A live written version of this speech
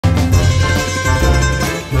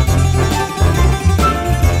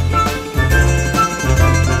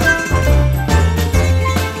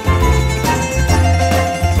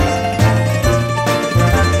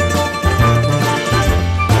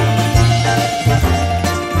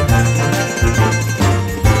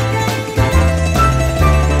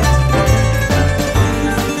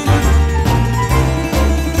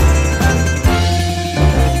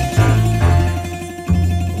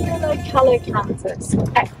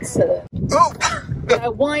Excellent. Oh!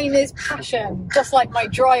 Wine is passion, just like my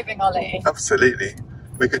driving, Ollie. Absolutely.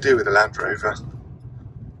 We could do with a Land Rover.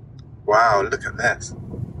 Wow, look at this.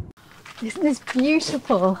 Isn't this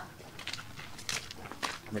beautiful?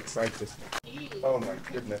 I'm excited. Oh my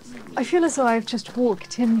goodness. I feel as though I've just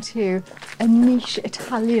walked into a niche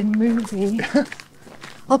Italian movie.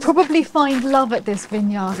 I'll probably find love at this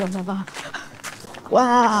vineyard, Oliver.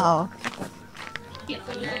 Wow.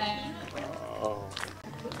 Oh.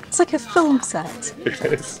 It's like a film set.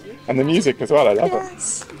 It is. And the music as well, I love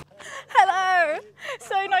Yes. Hello.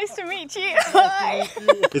 So nice to meet you. Hi.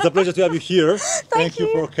 It's a pleasure to have you here. Thank you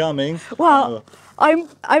for coming. Well, I'm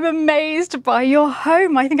amazed by your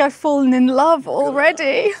home. I think I've fallen in love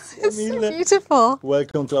already. It's so beautiful.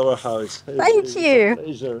 Welcome to our house. Thank you.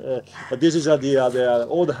 It's a pleasure. This is the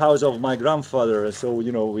old house of my grandfather. So,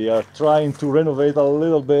 you know, we are trying to renovate a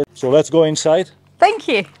little bit. So let's go inside. Thank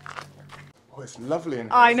you. Oh, it's lovely in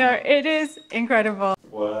here. I know, it is incredible.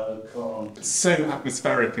 Welcome. It's so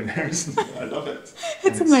atmospheric in here, isn't it? I love it.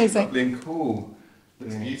 It's amazing. Lovely and cool.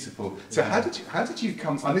 It's beautiful. So how did you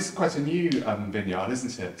come? And this is quite a new vineyard,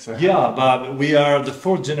 isn't it? So Yeah, but we are the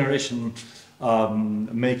fourth generation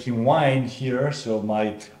making wine here. So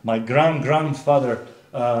my grandfather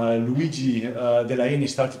Luigi Delaini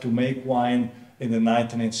started to make wine in the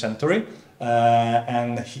 19th century.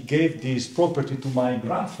 And he gave this property to my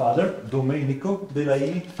grandfather, Domenico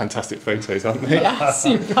Delaini. fantastic photos, aren't they?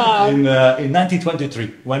 Super. In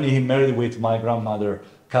 1923, when he married with my grandmother,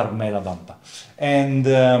 Carmela Vampa. And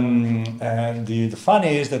the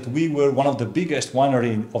funny is that we were one of the biggest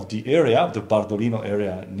winery of the area, the Bardolino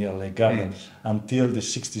area near Lake Garda, until the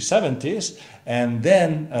 60s, 70s. And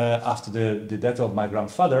then after the death of my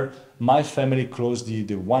grandfather, my family closed the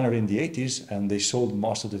winery in the 80s, and they sold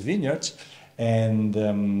most of the vineyards. And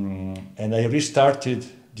I restarted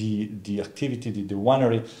the activity, the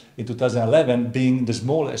winery in 2011, being the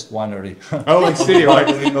smallest winery. Oh, I see.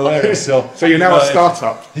 Right. So you're now a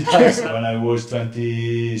startup. Yes, when I was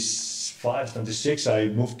 25, 26, I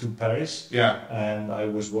moved to Paris. Yeah. And I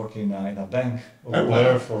was working in a bank over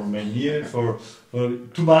there for many years, for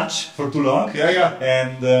too long. Yeah, yeah.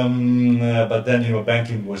 And but then, you know,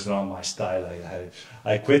 banking was not my style.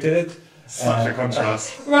 I quit it. Such a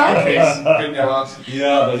contrast. Right. Yeah,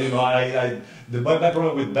 but you know, my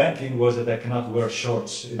problem with banking was that I cannot wear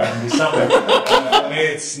shorts in the summer.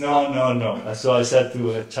 It's no. So I said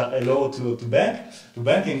hello to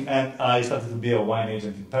banking, and I started to be a wine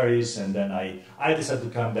agent in Paris, and then I decided to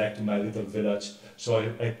come back to my little village. So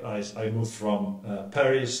I moved from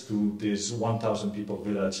Paris to this 1,000 people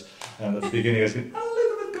village, and at the beginning it's been a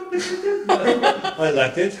little bit complicated, but I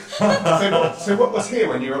liked it. So what was here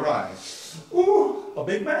when you arrived? Ooh, a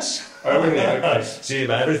big mess. Oh, really? Okay. See,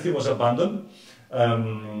 but everything was abandoned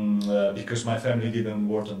because my family didn't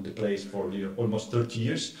work on the place for almost 30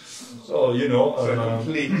 years. So, you know... So a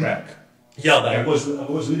complete wreck. Yeah, but I was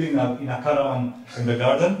living in a caravan in the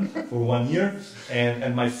garden for 1 year,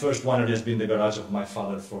 and my first winery has been the garage of my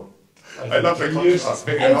father for... I love the contrast,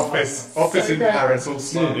 being an office in Paris, all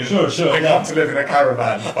smart. Sure. I come to live in a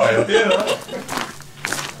caravan. I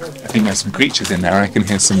think there's some creatures in there. I can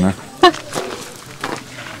hear some.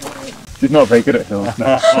 She's not very good at hills.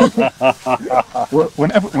 No.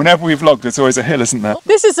 whenever we vlog, there's always a hill, isn't there?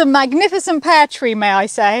 This is a magnificent pear tree, may I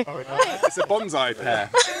say. Oh, it's a bonsai pear.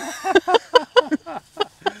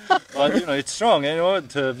 But you know, it's strong. You know,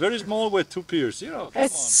 it's very small with 2 pears. You know,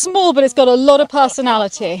 It's small, but it's got a lot of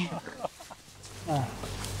personality.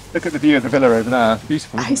 Look at the view of the villa over there. It's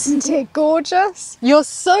beautiful. Isn't it gorgeous? You're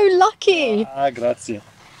so lucky. grazie.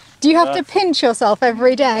 Do you have to pinch yourself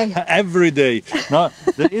every day? Every day. No,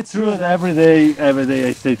 it's true that every day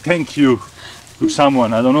I say thank you to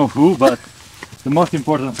someone. I don't know who, but the most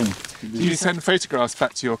important thing. Do you send photographs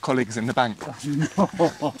back to your colleagues in the bank?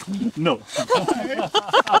 No.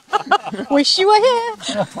 Wish you were here.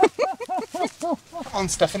 Come on,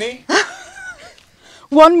 Stephanie.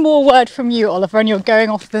 One more word from you, Oliver, and you're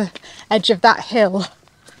going off the edge of that hill.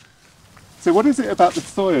 So what is it about the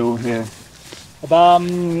soil here?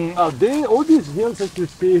 All these hills that you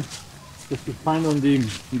see, that you find on the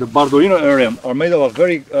Bardolino area, are made of a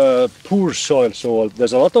very poor soil. So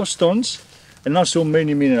there's a lot of stones and not so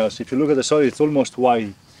many minerals. If you look at the soil, it's almost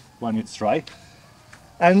white when it's dry.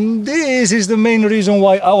 And this is the main reason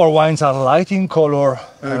why our wines are light in color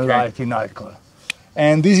and light in alcohol.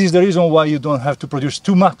 And this is the reason why you don't have to produce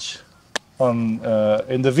too much in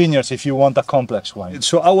the vineyards if you want a complex wine.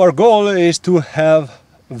 So our goal is to have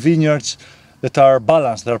vineyards that are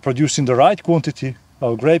balanced, that are producing the right quantity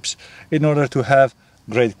of grapes in order to have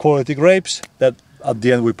great quality grapes that at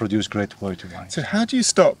the end we produce great quality wine. So how do you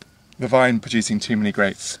stop the vine producing too many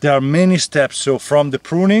grapes? There are many steps. So from the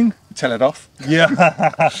pruning, Tell it off.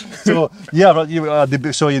 yeah. So yeah,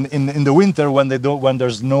 but so in the winter when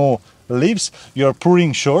there's no leaves, you're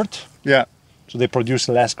pruning short. Yeah. So they produce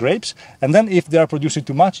less grapes, and then if they are producing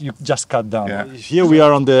too much, you just cut down. Yeah. Here we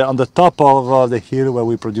are on the top of the hill where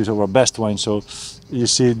we produce our best wine. So you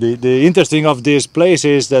see, the interesting of this place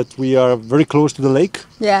is that we are very close to the lake.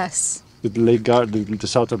 Yes. The Lake Garda, the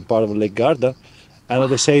southern part of Lake Garda, and at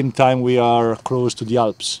the same time we are close to the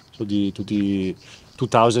Alps, so to the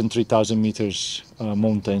 2,000, 3,000 meters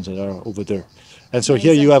mountains that are over there. And so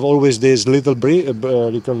here you have always this little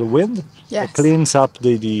wind that cleans up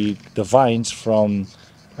the vines from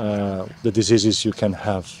the diseases you can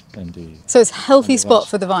have. So it's a healthy spot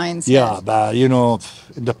for the vines. Yeah, but you know,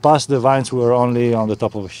 in the past the vines were only on the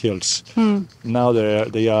top of hills. Now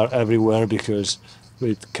they are everywhere because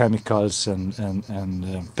with chemicals and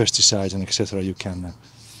pesticides and etc. you can.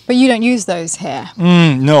 But you don't use those here.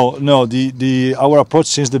 No. Our approach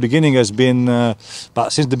since the beginning has been,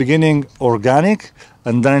 organic,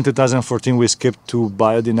 and then in 2014 we skipped to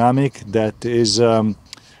biodynamic. That is,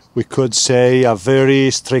 we could say, a very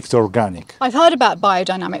strict organic. I've heard about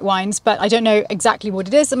biodynamic wines, but I don't know exactly what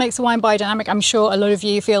it is that makes a wine biodynamic. I'm sure a lot of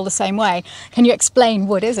you feel the same way. Can you explain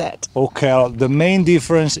what is it? Okay, the main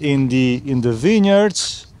difference in the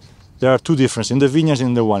vineyards. There are two differences in the vineyards and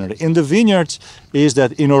in the winery. In the vineyards is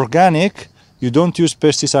that in organic, you don't use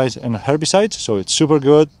pesticides and herbicides, so it's super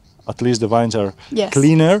good. At least the vines are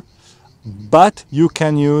cleaner. But you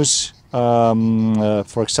can use,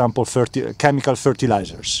 for example, chemical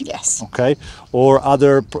fertilizers. Yes. Okay, or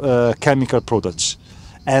other chemical products.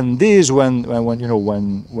 And these, when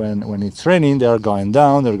it's raining, they are going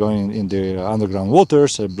down. They're going in the underground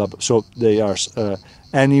waters. Blah, blah, so they are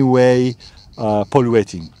anyway.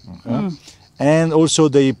 Polluting, and also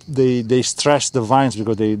they stress the vines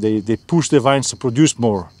because they push the vines to produce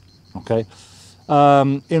more. Okay,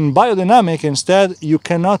 in biodynamic instead you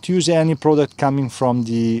cannot use any product coming from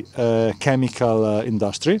the chemical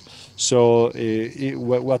industry. So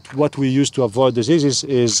what we use to avoid diseases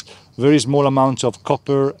is very small amounts of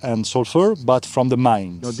copper and sulfur, but from the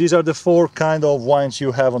mines. Now, these are the four kind of wines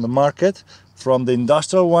you have on the market: from the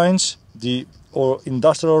industrial wines,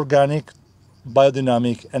 industrial organic,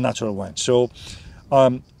 biodynamic, and natural wine. So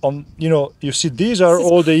you see, these are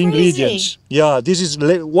all the ingredients. Yeah, this is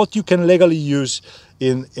what you can legally use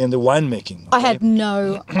in the winemaking. Okay? I had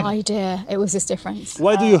no idea it was this difference.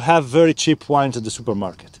 Why do you have very cheap wines at the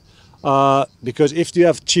supermarket? Because if you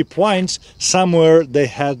have cheap wines, somewhere they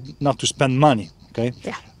had not to spend money. Okay.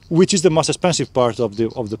 Yeah. Which is the most expensive part of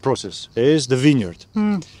the process, is the vineyard.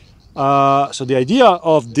 So the idea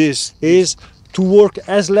of this is to work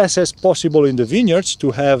as less as possible in the vineyards, to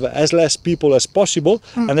have as less people as possible,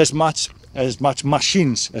 and as much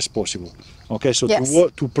machines as possible. Okay, so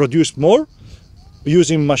to produce more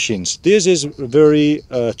using machines. This is very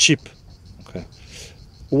cheap. Okay,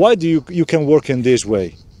 why do you can work in this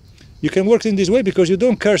way? You can work in this way because you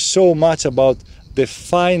don't care so much about the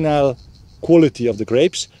final quality of the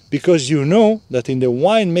grapes, because you know that in the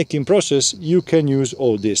winemaking process you can use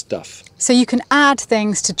all this stuff. So you can add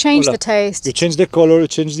things to change the taste. You change the color, you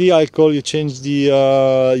change the alcohol, you change the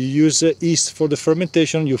you use yeast for the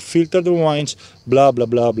fermentation, you filter the wines, blah blah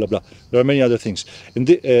blah blah blah. There are many other things. And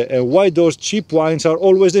why those cheap wines are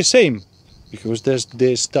always the same? Because there's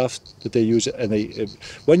the stuff that they use, and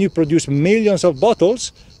when you produce millions of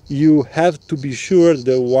bottles, you have to be sure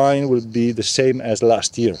the wine will be the same as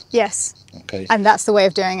last year. Yes. Okay. And that's the way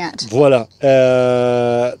of doing it. Voila.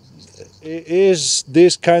 Is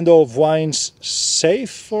this kind of wines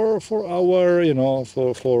safe for our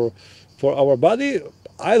for our body?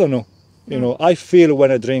 I don't know. I feel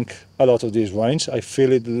when I drink a lot of these wines, I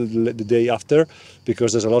feel it the day after,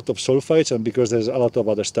 because there's a lot of sulfites and because there's a lot of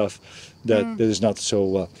other stuff that is not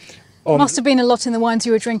so. Must have been a lot in the wines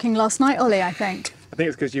you were drinking last night, Ollie, I think. I think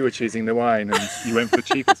it's because you were choosing the wine and you went for the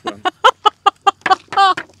cheapest one.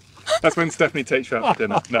 That's when Stephanie takes you out for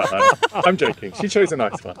dinner. No, I'm joking. She chose a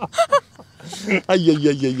nice one.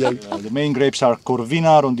 The main grapes are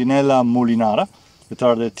Corvina, Rondinella, Molinara, that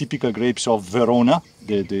are the typical grapes of Verona,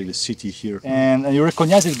 the city here. And you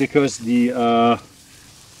recognize it because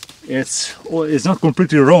it's not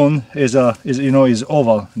completely round. Is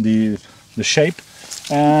oval, the shape.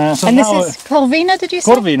 And this is Corvina, did you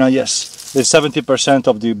say? Corvina, yes. It's 70%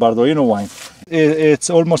 of the Bardolino wine. It's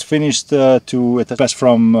almost finished it passed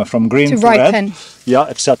from green to ripen. Red. Yeah,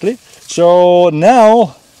 exactly. So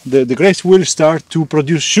now the grapes will start to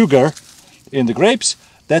produce sugar in the grapes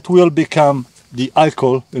that will become the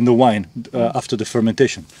alcohol in the wine after the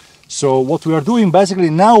fermentation. So what we are doing basically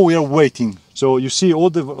now, we are waiting So you see all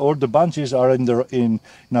the bunches are in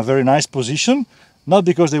a very nice position, not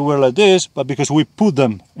because they were like this, but because we put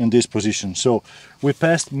them in this position. So we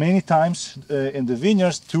passed many times in the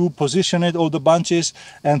vineyards to position it, all the bunches,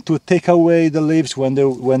 and to take away the leaves when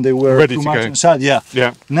they were ready too to much go inside. Yeah.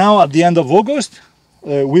 Yeah. Now at the end of August,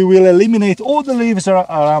 we will eliminate all the leaves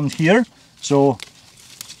around here. So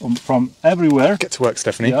from everywhere. Get to work,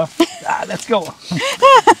 Stephanie. Yeah. Let's go.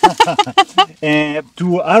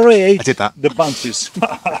 To aerate the bunches.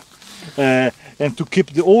 And to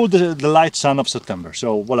keep all the light sun of September.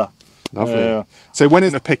 So voila. Lovely. So when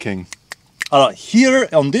is the picking? Here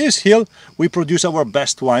on this hill we produce our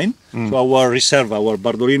best wine, so our Reserva, our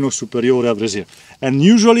Bardolino Superiore Reserva. And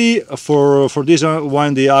usually for this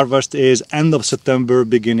wine the harvest is end of September,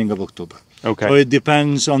 beginning of October. Okay. So it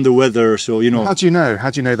depends on the weather. So you know. How do you know? How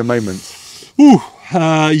do you know the moment?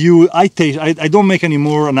 I taste. I don't make any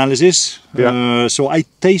more analysis. Yeah. So I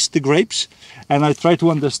taste the grapes, and I try to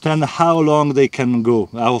understand how long they can go,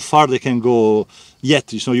 how far they can go yet.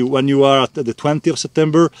 So when you are at the 20th of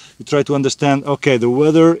September, you try to understand, okay, the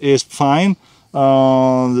weather is fine,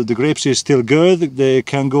 the grapes is still good, they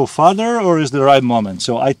can go farther, or is the right moment?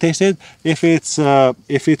 So I taste it. If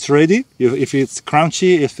it's ready, if it's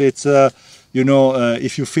crunchy, if it's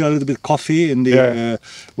if you feel a little bit coffee in the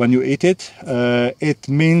when you eat it, it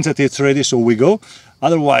means that it's ready. So we go.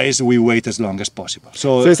 Otherwise, we wait as long as possible.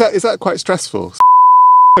 So is that quite stressful?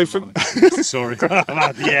 Sorry.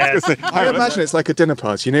 Yeah. I imagine it's like a dinner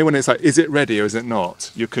party. You know, when it's like, is it ready or is it not?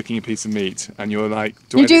 You're cooking a piece of meat, and you're like,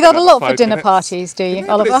 you do that a lot for dinner parties, do you,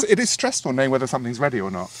 Oliver? It is stressful knowing whether something's ready or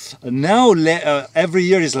not. Now, every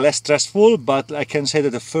year is less stressful, but I can say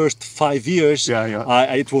that the first 5 years,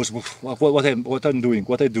 it was what I'm doing,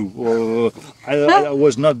 what I do. I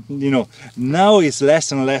was not, Now it's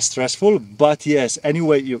less and less stressful, but yes.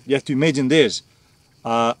 Anyway, you have to imagine this.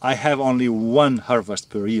 I have only one harvest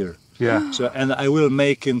per year. Yeah. So, and I will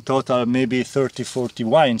make in total maybe 30-40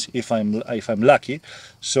 wines if I'm lucky.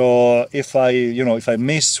 So if I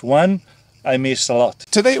miss one, I miss a lot.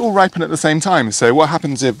 Do they all ripen at the same time? So what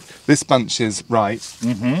happens if this bunch is right?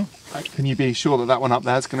 Can you be sure that that one up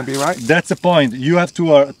there is going to be right? That's the point. You have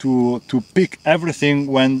to pick everything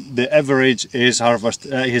when the average is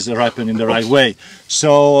ripened in the right way.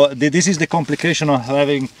 So this is the complication of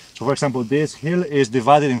having. So for example, this hill is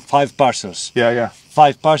divided in 5 parcels. Yeah.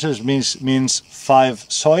 5 parcels means 5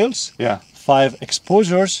 soils. Yeah. 5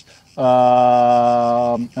 exposures.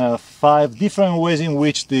 5 different ways in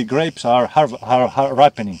which the grapes are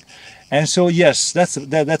ripening. And so yes,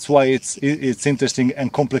 that's why it's interesting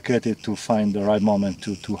and complicated to find the right moment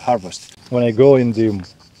to harvest. When I go in the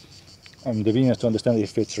vineyard to understand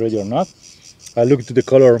if it's ready or not, I look to the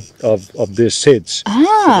color of the seeds.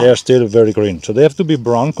 So they are still very green. So they have to be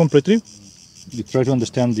brown completely. You try to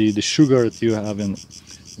understand the sugar that you have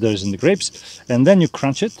there's in the grapes, and then you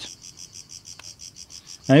crunch it.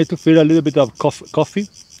 And you to feel a little bit of coffeeness.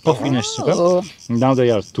 Now they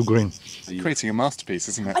are too green. Creating a masterpiece,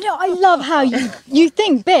 isn't it? I love how you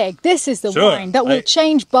think big. This is the wine that will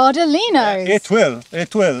change Bardolino. It will.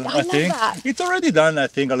 I think that. it's already done. I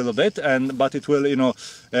think a little bit, but it will.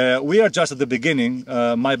 We are just at the beginning.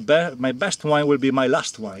 My best wine will be my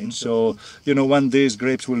last wine. So when these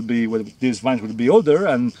these wines will be older,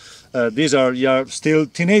 and these are still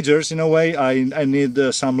teenagers in a way. I need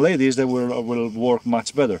some ladies that will work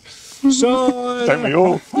much better. So don't we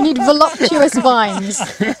all? You need voluptuous vines.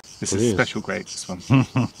 This is special grape, this one.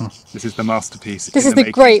 This is the masterpiece. This is the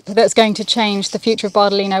grape that's going to change the future of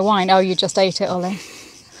Bardolino wine. Oh, you just ate it, Ollie.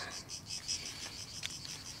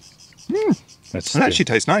 It actually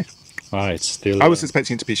tastes nice. It's still. I was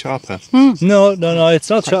expecting it to be sharper. No, it's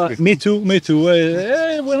not sharp. Me too.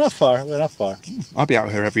 We're not far. I'll be out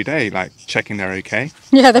here every day, like checking they're okay.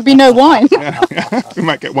 Yeah, there'd be no wine. We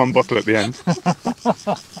might get one bottle at the end.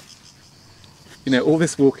 All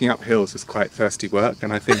this walking up hills is quite thirsty work,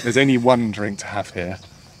 and I think there's only one drink to have here,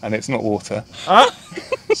 and it's not water.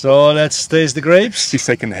 So let's taste the grapes. He's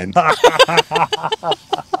taken the hint.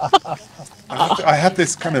 I have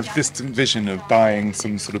this kind of distant vision of buying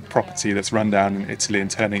some sort of property that's run down in Italy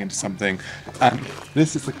and turning into something. And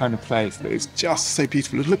this is the kind of place that is just so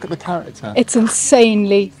beautiful. Look at the character. It's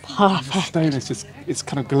insanely perfect. The stone is it's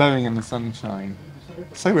kind of glowing in the sunshine.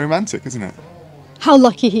 So romantic, isn't it? How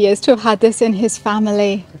lucky he is to have had this in his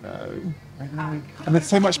family. I know. And there's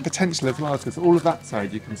so much potential as well, because all of that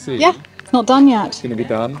side you can see. Yeah, it's not done yet. It's going to be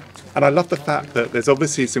done. And I love the fact that there's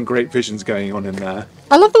obviously some great visions going on in there.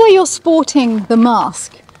 I love the way you're sporting the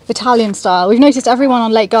mask, Italian style. We've noticed everyone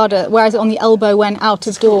on Lake Garda wears it on the elbow when out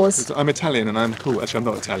of doors. I'm Italian and I'm cool. Actually, I'm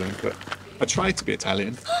not Italian, but I tried to be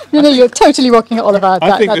Italian. No, you're totally rocking it, Oliver.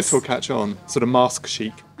 I think this will catch on, sort of mask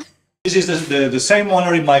chic. This is the same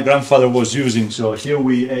winery my grandfather was using. So here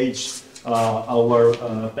we age our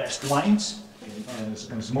best wines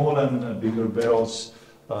in small and bigger barrels.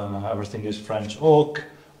 Everything is French oak.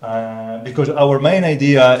 Because our main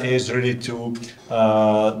idea is really to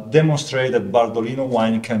demonstrate that Bardolino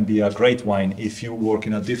wine can be a great wine if you work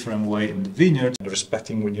in a different way in the vineyard,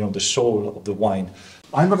 respecting the soul of the wine.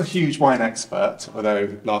 I'm not a huge wine expert, although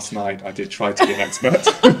last night I did try to be an expert.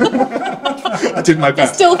 I did my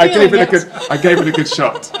best. I gave it a good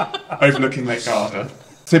shot, overlooking Lake Garda.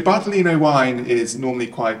 So Bardolino wine is normally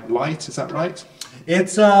quite light, is that right?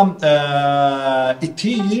 It's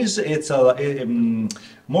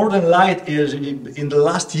more than light. Is in the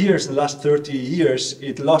last 30 years,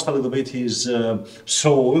 it lost a little bit his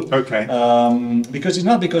soul. Okay. Because it's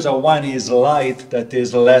not because a wine is light that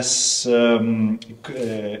is less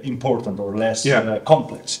important or less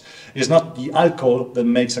complex. It's not the alcohol that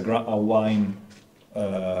makes a wine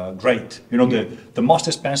great. The most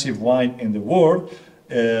expensive wine in the world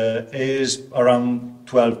is around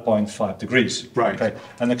 12.5 degrees. Right. Okay.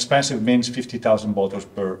 And expensive means 50,000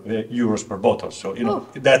 euros per bottle. So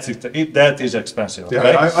that's it. That is expensive. Yeah,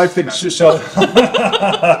 okay? I think so.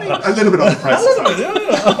 A little bit on the price side. A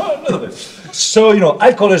little bit. So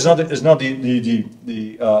alcohol is not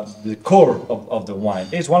the core of the wine.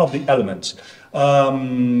 It's one of the elements.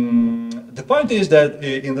 The point is that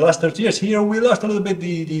in the last 30 years here we lost a little bit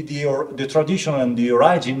the tradition and the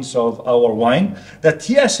origins of our wine. That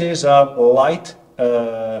yes is a light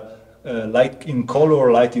in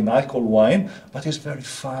color, light in alcohol wine, but it's very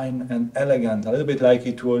fine and elegant, a little bit like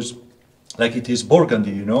it is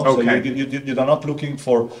Burgundy, Okay. So you are not looking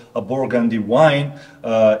for a Burgundy wine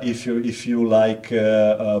if you like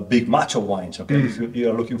big macho wines, okay? If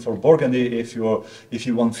you are looking for Burgundy, if you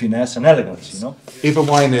want finesse and elegance, If a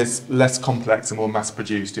wine is less complex and more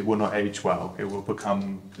mass-produced, it will not age well. It will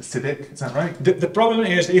become acidic. Is that right? The problem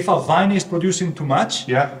is if a vine is producing too much,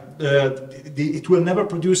 it will never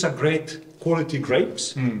produce a great quality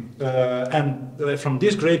grapes, and from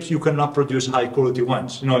these grapes you cannot produce high quality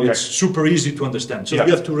wines. It's super easy to understand. So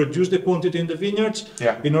you have to reduce the quantity in the vineyards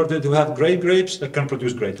in order to have great grapes that can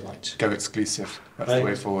produce great wines. Go exclusive. That's the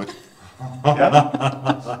way forward.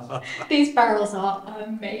 These barrels are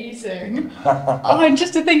amazing. And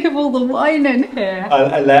just to think of all the wine in here.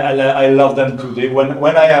 I love them today.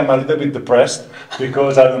 When I am a little bit depressed,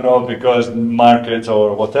 because I don't know, because markets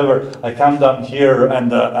or whatever, I come down here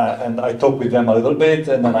and I talk with them a little bit,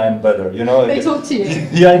 and then I am better. They talk to you.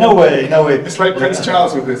 Yeah, in a way. It's like Prince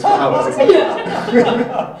Charles with his flowers.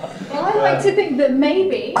 Well, I like to think that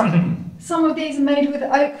maybe some of these are made with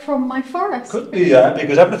oak from my forest. Could be,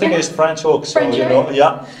 because everything is French oak. So, French oak.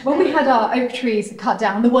 When we had our oak trees cut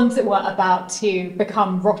down, the ones that were about to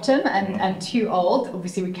become rotten and too old,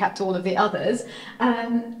 obviously we kept all of the others.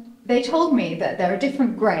 They told me that there are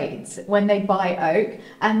different grades when they buy oak,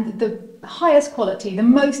 and the highest quality, the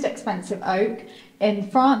most expensive oak in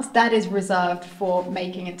France, that is reserved for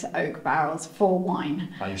making into oak barrels for wine.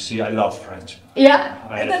 You see, I love French. Yeah,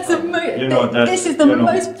 this is the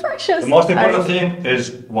most precious. The most important thing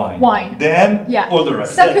is wine. Wine. Then all the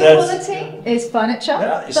rest. Second quality is furniture.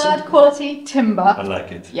 Third quality, timber. I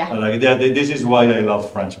like it. Yeah. I like it. Yeah, this is why I love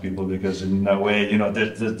French people, because in a way,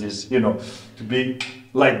 there's this, to be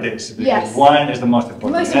like this. Because wine is the most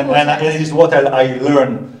important. And it is what I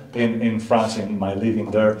learned in France in my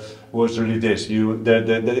living there, was really this.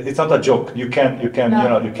 It's not a joke. You can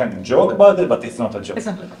joke about it, but it's not a joke. It's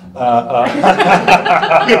not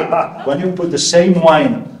when you put the same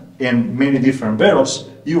wine in many different barrels,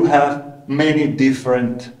 you have many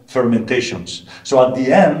different fermentations. So at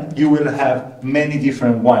the end, you will have many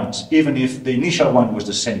different wines, even if the initial one was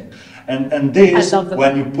the same. And this,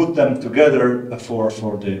 when you put them together for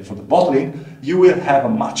the bottling, you will have a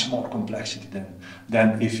much more complexity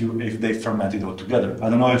than if they ferment it all together. I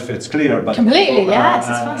don't know if it's clear, but completely, yes,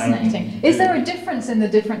 it's fascinating. Is there a difference in the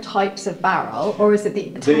different types of barrel, or is it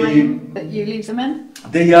the time that you leave them in?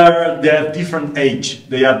 They have different age.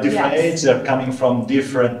 They have different age. They're coming from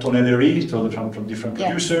different tonnelleries, so from different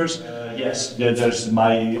producers. There's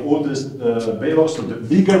my oldest barrels. So the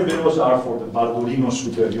bigger barrels are for the Bardolino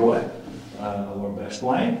Superiore, our best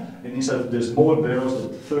wine. And inside of the small barrels,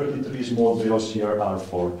 the 33 small barrels here are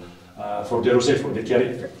for the rosé, for the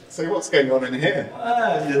Chiara. So what's going on in here?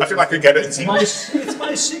 I feel like I could get it. It's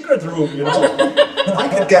my secret room,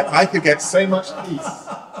 I could get so much peace.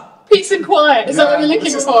 Peace and quiet, is that what you're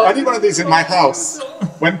looking for? I need one of these in my house.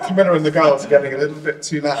 When Camilla and the girls are getting a little bit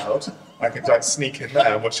too loud, I can sneak in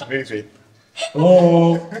there and watch a movie.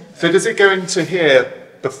 Oh. So does it go into here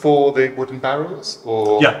before the wooden barrels,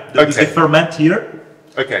 or Yeah, they ferment here.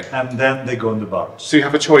 Okay. And then they go in the barrels. So you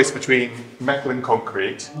have a choice between metal and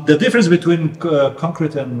concrete. The difference between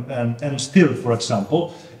concrete and steel, for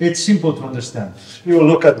example, it's simple to understand. You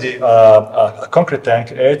look at the concrete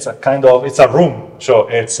tank. It's a room. So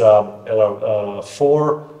it's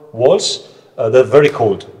 4 walls. They're very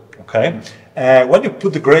cold. Okay. When you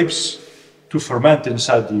put the grapes to ferment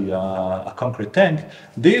inside the a concrete tank,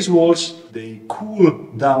 these walls, they cool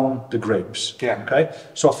down the grapes. Yeah. Okay.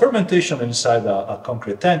 So fermentation inside a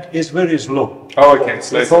concrete tank is very slow. Oh, okay.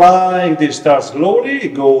 So it's like this starts slowly,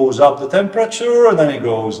 it goes up the temperature, and then it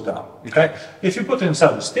goes down. Okay. If you put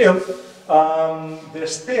inside the steel,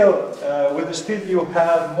 with the steel you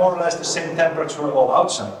have more or less the same temperature all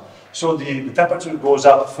outside. So the temperature goes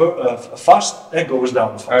up fast and goes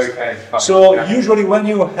down fast. Okay, fine. So usually when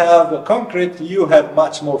you have concrete, you have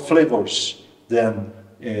much more flavors than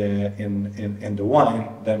in the wine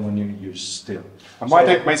than when you use steel. And why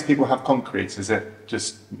don't most people have concrete? Is it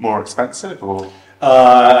just more expensive, or?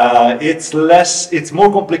 It's more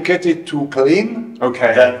complicated to clean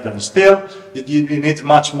than steel. You need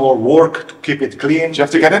much more work to keep it clean. Do you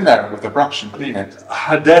have to get in there with a brush and clean it?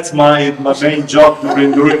 That's my main job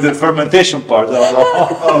during the fermentation part.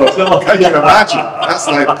 So, can you imagine? That's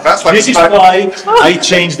like this is why I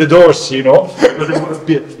changed the doors, you know.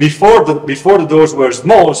 Before the doors were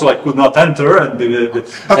small, so I could not enter, and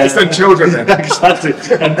have to send children in. Exactly.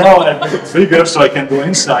 And now I'm bigger, so I can go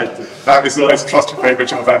inside. That is the most claustrophobic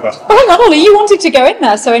job ever. Oh, lovely! You wanted to go in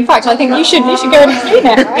there, so in fact, I think you should go in and clean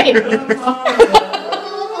it, right?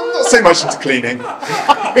 Not so much into cleaning.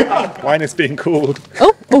 Wine is being called.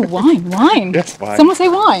 Oh, wine. Yes, wine. Someone say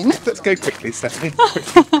wine. Let's go quickly, Stephanie.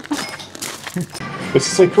 This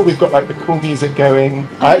is so cool. We've got like the cool music going.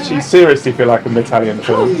 I actually seriously feel like an Italian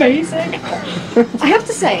film. Amazing. I have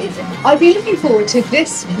to say, I've been looking forward to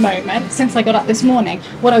this moment since I got up this morning.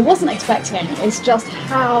 What I wasn't expecting is just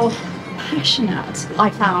how passionate I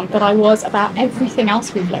found that I was about everything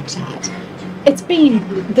else we've looked at. It's been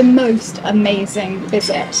the most amazing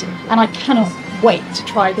visit, and I cannot wait to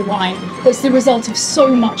try the wine. It's the result of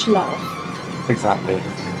so much love. Exactly.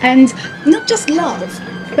 And not just love,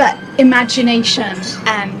 but imagination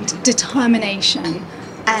and determination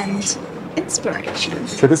and inspiration.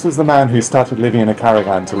 So this was the man who started living in a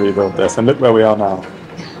caravan to rebuild this, and look where we are now.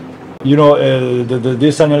 You know,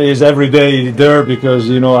 this annual is every day there because,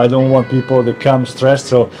 you know, I don't want people to come stressed.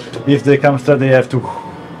 So if they come stressed, they have to.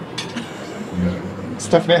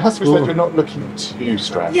 Stephanie, it has to be said you're not looking too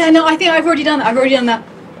stressed. Yeah, no, I think I've already done that.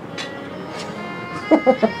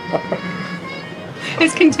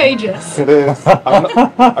 It's contagious. It is.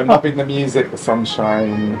 I'm loving the music, the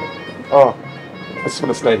sunshine. Oh, I just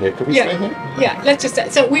want to stay here. Can we stay here? Yeah, let's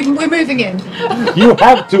just. So we're moving in. You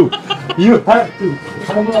have to. You have to.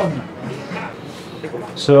 Come on.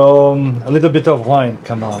 So a little bit of wine,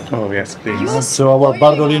 come on. Oh yes, please. So our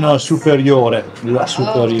Bardolino Superiore, La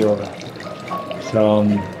Superiore. So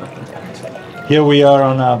here we are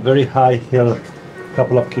on a very high hill, a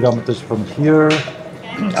couple of kilometers from here.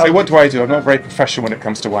 So what do I do? I'm not very professional when it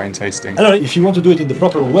comes to wine tasting. I don't know, if you want to do it in the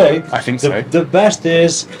proper way, I think so. The best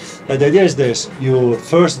is, the idea is this: you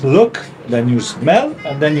first look, then you smell,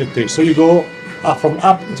 and then you taste. So you go from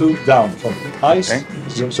up to down, from ice.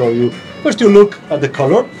 Okay. So you first you look at the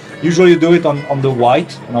color. Usually you do it on the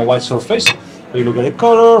white, on a white surface. You look at the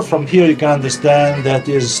color. From here you can understand that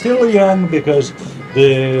is still young because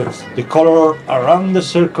the color around the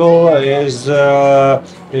circle is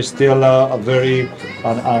still a very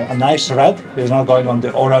nice red. It's not going on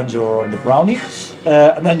the orange or on the brownie.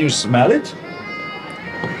 And then you smell it.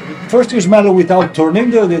 First you smell it without turning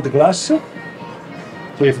the glass. So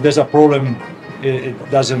if there's a problem, it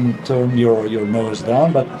doesn't turn your nose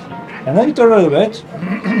down. And then you turn a little bit.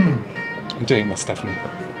 I'm doing this, Stephanie.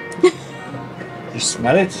 You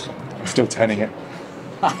smell it. I'm still turning it.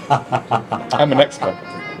 I'm an expert.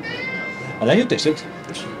 And then you taste it.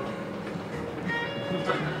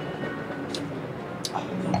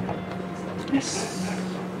 Yes.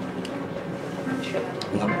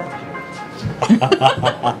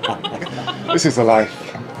 This is a life.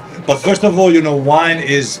 But first of all, you know, wine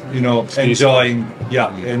is, you know, enjoying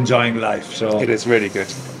life. So it is really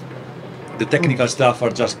good. The technical stuff are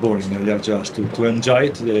just boring. You have just to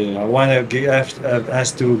enjoy it. Wine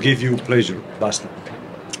has to give you pleasure. Basta.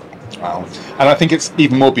 Wow. And I think it's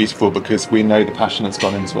even more beautiful because we know the passion that's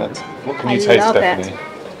gone into it. What can you taste, Stephanie?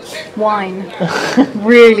 Wine.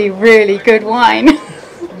 Really, really good wine.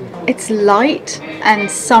 It's light and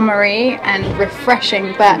summery and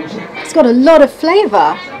refreshing, but it's got a lot of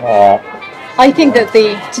flavour. I think that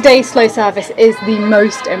today's slow service is the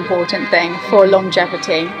most important thing for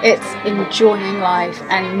longevity. It's enjoying life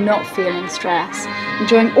and not feeling stress,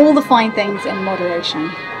 enjoying all the fine things in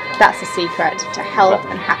moderation. That's the secret to health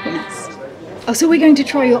and happiness. Oh, so we're going to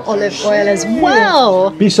try your olive oil as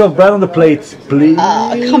well. Piece of bread on the plate, please.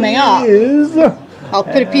 Coming up. I'll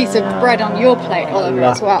put a piece of bread on your plate, Oliver,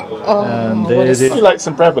 as well. Oh, would you like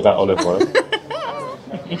some bread with that olive oil?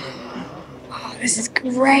 Oh, this is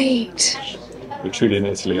great. We're truly in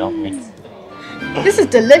Italy, aren't we? This is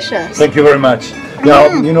delicious. Thank you very much. Now,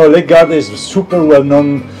 you know, Lake Garda is super well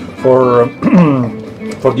known for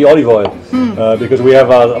for the olive oil because we have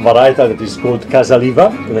a variety that is called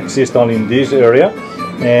Casaliva that exists only in this area,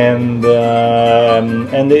 and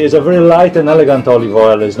it's a very light and elegant olive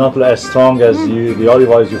oil. It's not as strong as the olive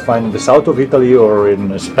oils you find in the south of Italy or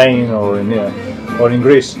in Spain or in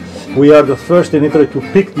Greece. We are the first in Italy to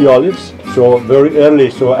pick the olives, so very early,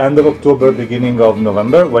 so end of October, beginning of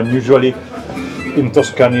November, when usually in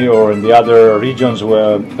Tuscany or in the other regions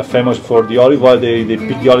where are famous for the olive oil, they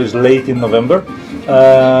pick the olives late in November.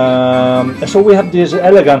 So we have this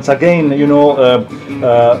elegance again, you know.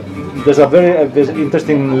 There's a very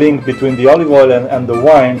interesting link between the olive oil and the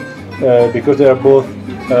wine because they are both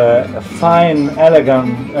fine,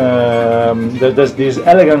 elegant. There's this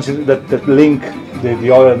elegance that link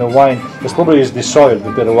the oil and the wine. This probably is the soil,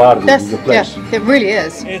 the terroir, the place. Yeah, it really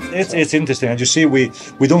is. It's interesting, and you see, we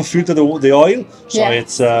don't filter the oil, so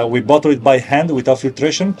it's we bottle it by hand without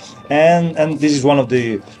filtration, and this is one of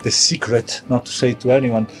the secret, not to say to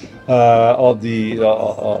anyone, of these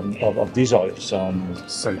oils.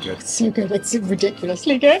 So good. So good. It's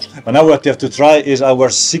ridiculously good. But now what you have to try is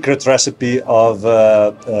our secret recipe of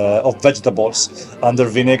vegetables under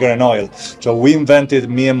vinegar and oil. So we invented,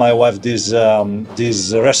 me and my wife, this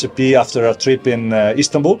recipe after a trip in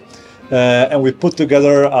Istanbul. And we put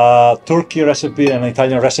together a Turkey recipe and an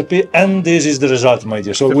Italian recipe, and this is the result, my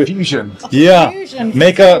dear. So the fusion. Yeah,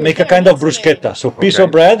 make a kind of bruschetta. So piece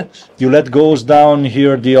of bread, you let goes down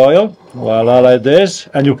here the oil, voila, like this,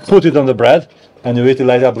 and you put it on the bread, and you eat it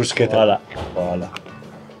like a bruschetta. Voila.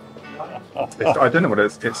 I don't know what it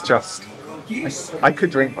is. It's just, I could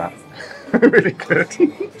drink that. Really good.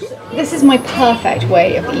 This is my perfect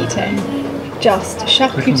way of eating. Just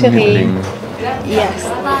charcuterie. Yes,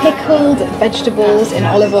 pickled vegetables in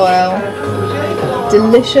olive oil,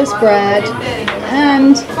 delicious bread,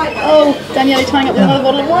 and Daniele tying up with another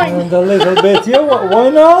bottle of wine. And a little bit, yeah, why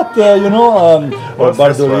not? You know,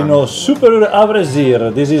 Bardolino Super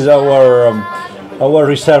Avrasir. This is our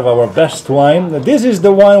reserve, our best wine. This is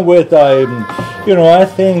the wine with I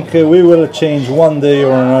think we will change one day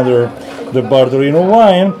or another the Bardolino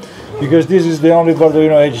wine, because this is the only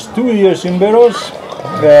Bardolino aged 2 years in barrels.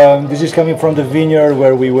 This is coming from the vineyard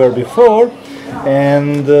where we were before,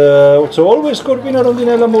 and so always Corvina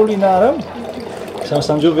Rondinella Molinara, San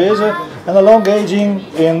Sangiovese, and a long aging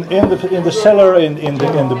in the cellar, in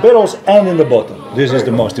the barrels and in the bottle. This is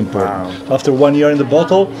the most important. Wow. After 1 year in the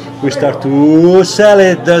bottle, we start to sell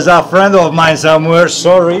it. There's a friend of mine somewhere.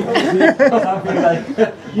 Sorry.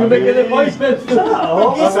 You make an appointment. I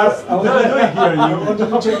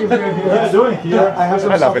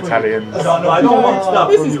love Italians. No, I don't want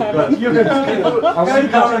stuff from you. You can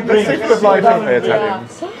sit down and drink.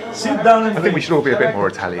 Italians. Sit down and drink. I think we should all be a bit more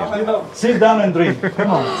Italian. Sit down and drink.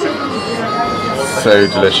 Come on. So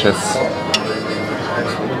delicious.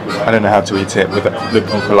 I don't know how to eat it with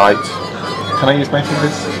looking polite. Can I use my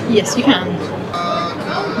fingers? Yes, you can.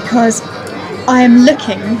 Because I am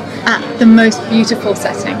looking at the most beautiful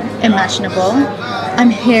setting imaginable.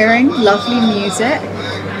 I'm hearing lovely music,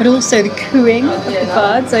 but also the cooing of the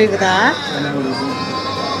birds over there.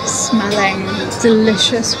 Smelling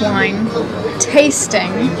delicious wine,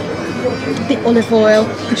 tasting the olive oil,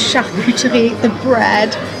 the charcuterie, the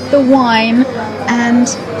bread, the wine, and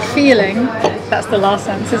feeling, that's the last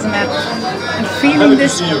sentence, isn't it? And feeling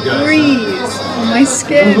this breeze on my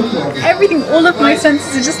skin. Everything, all of my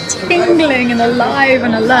senses are just tingling and alive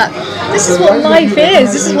and alert. This is what life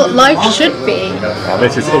is. This is what life should be. Oh,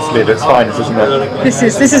 this is Italy, that's fine, isn't it?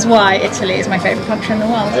 This is why Italy is my favourite country in the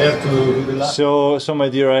world. So my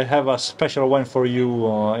dear, I have a special wine for you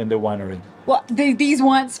in the winery. What? These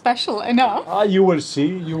weren't special enough? You will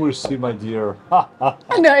see, my dear.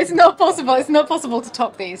 No, it's not possible. It's not possible to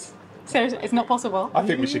top these. Seriously, it's not possible. I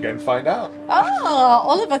think we should go and find out. Oh,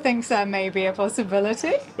 Oliver thinks there may be a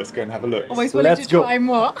possibility. Let's go and have a look. Always wanted to try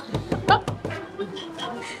more.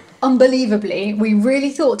 Unbelievably, we really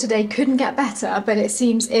thought today couldn't get better, but it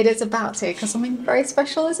seems it is about to, because something very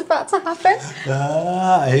special is about to happen.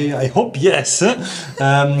 I hope yes.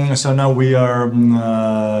 So now we are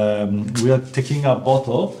taking a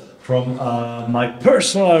bottle from my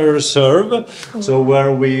personal reserve, so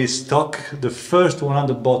where we stock the first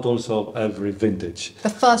 100 bottles of every vintage. The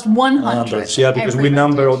first 100? Yeah, because we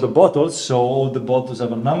number all the bottles, so all the bottles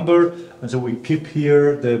have a number, and so we keep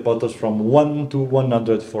here the bottles from 1 to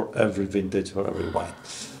 100 for every vintage, for every wine.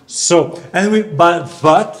 So, and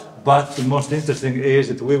but the most interesting is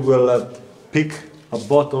that we will pick a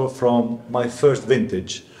bottle from my first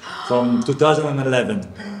vintage, from 2011.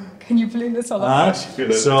 Can you believe this? I feel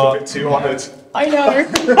a bit too honoured. I know.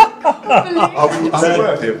 I'll be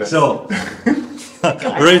worthy of this. So,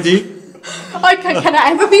 ready? Can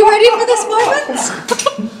I ever be ready for this moment?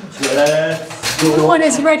 No one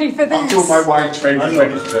is ready for this. All my wine training is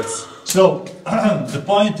ready for this. So, the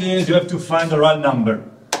point is you have to find the right number.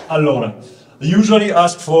 Allora, usually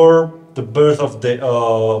ask for the birth of the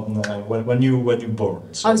when you born.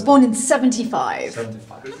 So I was born in 75.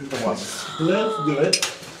 75. This is the one. Let's do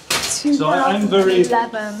it. 2011. So I'm very.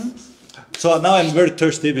 So now I'm very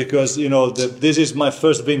thirsty because this is my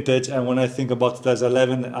first vintage, and when I think about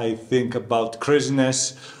 2011, I think about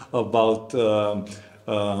craziness, about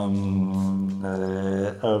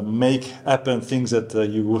make happen things that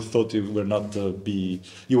you thought you would not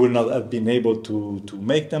have been able to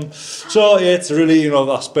make them. So it's really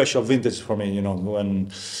a special vintage for me.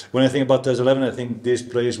 When I think about 2011, I think this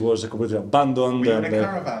place was completely abandoned. Were you in a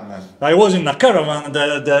caravan then? I was in a caravan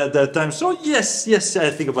at that time. So yes, I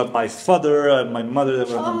think about my father and my mother.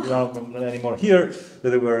 They were not anymore here.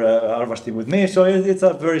 They were harvesting with me. So it's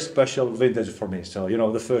a very special vintage for me. So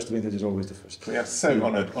the first vintage is always the first. We are so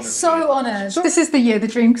honoured. So honoured. This is the year the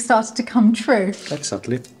dream started to come true.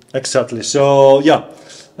 Exactly. So yeah,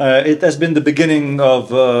 it has been the beginning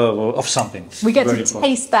of something. We get to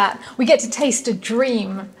taste that. We get to taste a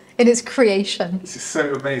dream in its creation. This is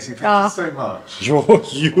so amazing. Thank you so much.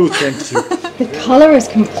 Thank you. The colour is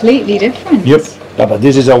completely different. Yep. Yeah, but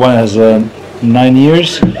this is a one that has 9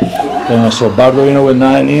 years. So Bardolino with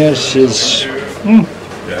 9 years is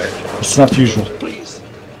it's not usual.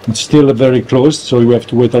 It's still very closed, so we have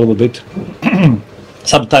to wait a little bit.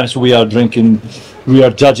 Sometimes we are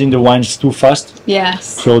judging the wines too fast. Yes.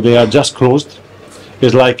 So they are just closed.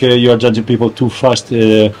 It's like you are judging people too fast.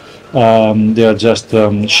 They are just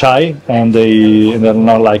shy, and they're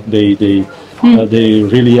not like they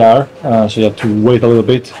really are. So you have to wait a little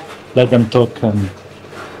bit, let them talk, and.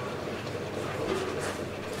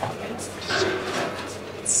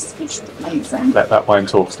 It's amazing. Let that wine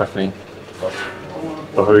talk, Stephanie.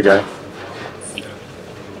 Oh, here we go.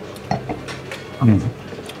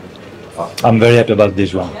 I'm very happy about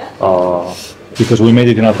this one. Oh. Because we made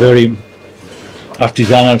it in a very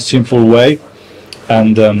artisanal, simple way,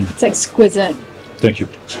 and it's exquisite. Thank you.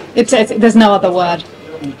 There's no other word.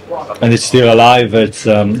 And it's still alive. There's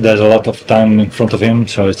a lot of time in front of him,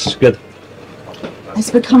 so it's good.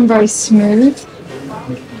 It's become very smooth,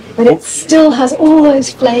 but it still has all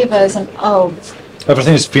those flavors and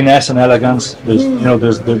Everything is finesse and elegance.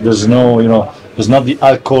 There's not the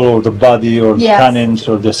alcohol or the body or the tannins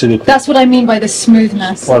or the acidity. That's what I mean by the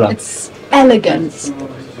smoothness. Voilà. It's elegance.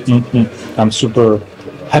 I'm super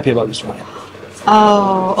happy about this wine.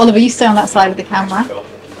 Oh, Oliver, you stay on that side of the camera.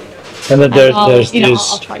 And then there's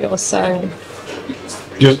I'll try yours. So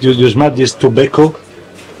you smell this tobacco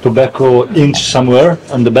inch somewhere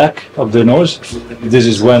on the back of the nose. This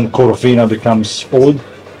is when Corofina becomes old.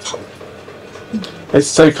 It's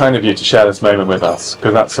so kind of you to share this moment with us,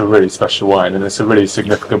 because that's a really special wine, and it's a really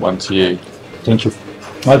significant one to you. Thank you.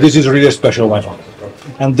 Well, this is really a special wine.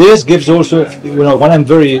 And this gives also, when I'm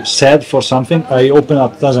very sad for something, I open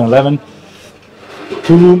up 2011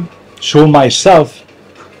 to show myself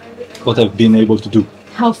what I've been able to do.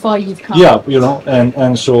 How far you've come. Yeah,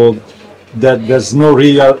 and so that there's no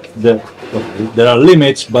real, there are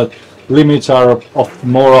limits, but limits are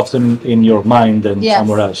more often in your mind than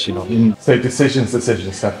somewhere else, So decisions,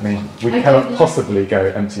 Stephanie. We cannot possibly go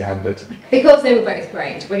empty-handed. Because they were both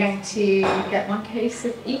great, we're going to get one case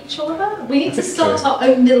of each, Oliver. We need to start our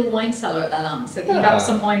own little wine cellar at Lalande, so that you have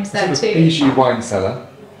some wines there too. Bijou wine cellar.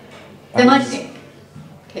 Then I think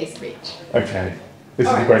case of each. Okay. This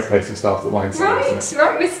is a great place to start the wine cellar, isn't it?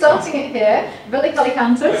 Right, we're starting it here. Villa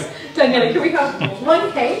Calicantus. Daniele, can we have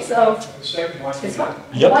one case of this one?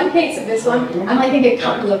 Yep. One case of this one, and I think a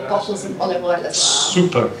couple of bottles of olive oil as well.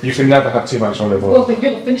 Super. You can never have too much olive oil. Well, but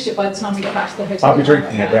you'll finish it by the time we get back to the hotel. I'll be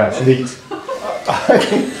drinking it, yeah, it's neat.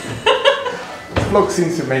 This vlog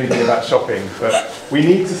seems to mainly be about shopping, but we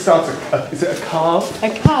need to start is it a carve? A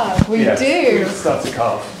carve, we Yes, do. we need to start a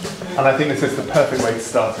carve. And I think this is the perfect way to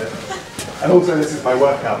start it. And also this is my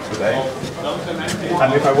workout today.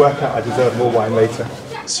 And if I work out, I deserve more wine later.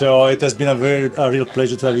 So it has been a real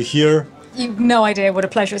pleasure to have you here. you've no idea what a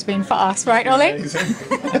pleasure it's been for us, right, Ollie?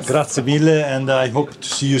 Grazie mille, and I hope to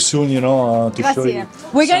see you soon, you know, to show you.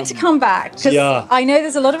 We're going to come back, because I know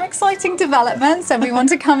there's a lot of exciting developments, and we want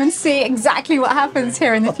to come and see exactly what happens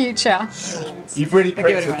here in the future. You've really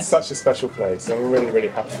created such a special place, and we're really, really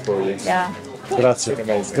happy for you. Yeah. Grazie.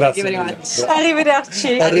 Amazing. Grazie. Thank you very much.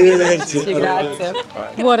 Arrivederci. Arrivederci.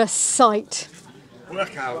 Grazie. What a sight.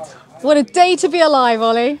 Workout. What a day to be alive,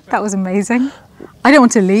 Ollie. That was amazing. I don't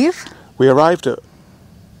want to leave. We arrived at,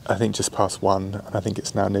 I think, just past 1, and I think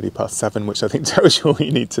it's now nearly past 7, which I think tells you all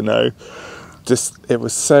you need to know. Just, it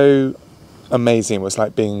was so amazing. It was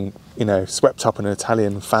like being, you know, swept up in an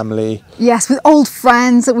Italian family. Yes, with old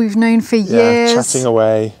friends that we've known for years. Chatting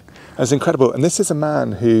away. It was incredible. And this is a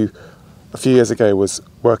man who, a few years ago, was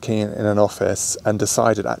working in an office and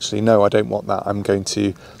decided, actually, no, I don't want that. I'm going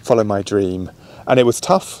to follow my dream. And it was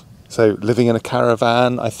tough. So living in a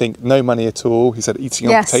caravan, I think no money at all. He said eating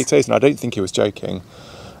on potatoes, and I don't think he was joking.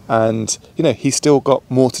 And, you know, he's still got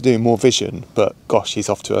more to do, more vision, but gosh, he's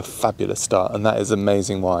off to a fabulous start, and that is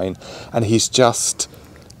amazing wine. And he's just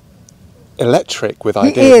electric with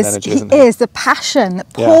ideas and energy, isn't he? He is. The passion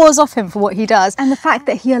that pours off him for what he does. And the fact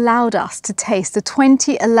that he allowed us to taste the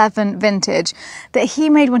 2011 vintage that he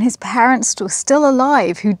made when his parents were still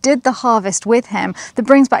alive, who did the harvest with him, that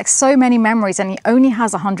brings back so many memories, and he only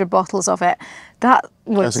has 100 bottles of it. That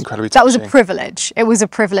was incredibly that was a touching. privilege. It was a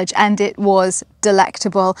privilege, and it was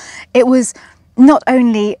delectable. It was not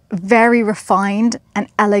only very refined and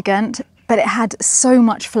elegant, but it had so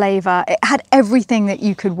much flavour. It had everything that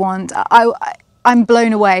you could want. I'm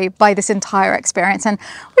blown away by this entire experience, and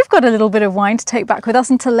we've got a little bit of wine to take back with us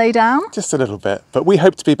and to lay down. Just a little bit, but we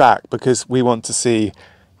hope to be back because we want to see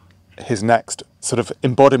his next sort of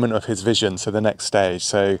embodiment of his vision, so the next stage.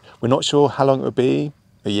 So we're not sure how long it will be,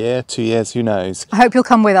 a year, 2 years, who knows. I hope you'll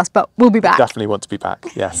come with us, but we'll be back. Definitely want to be back,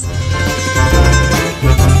 yes.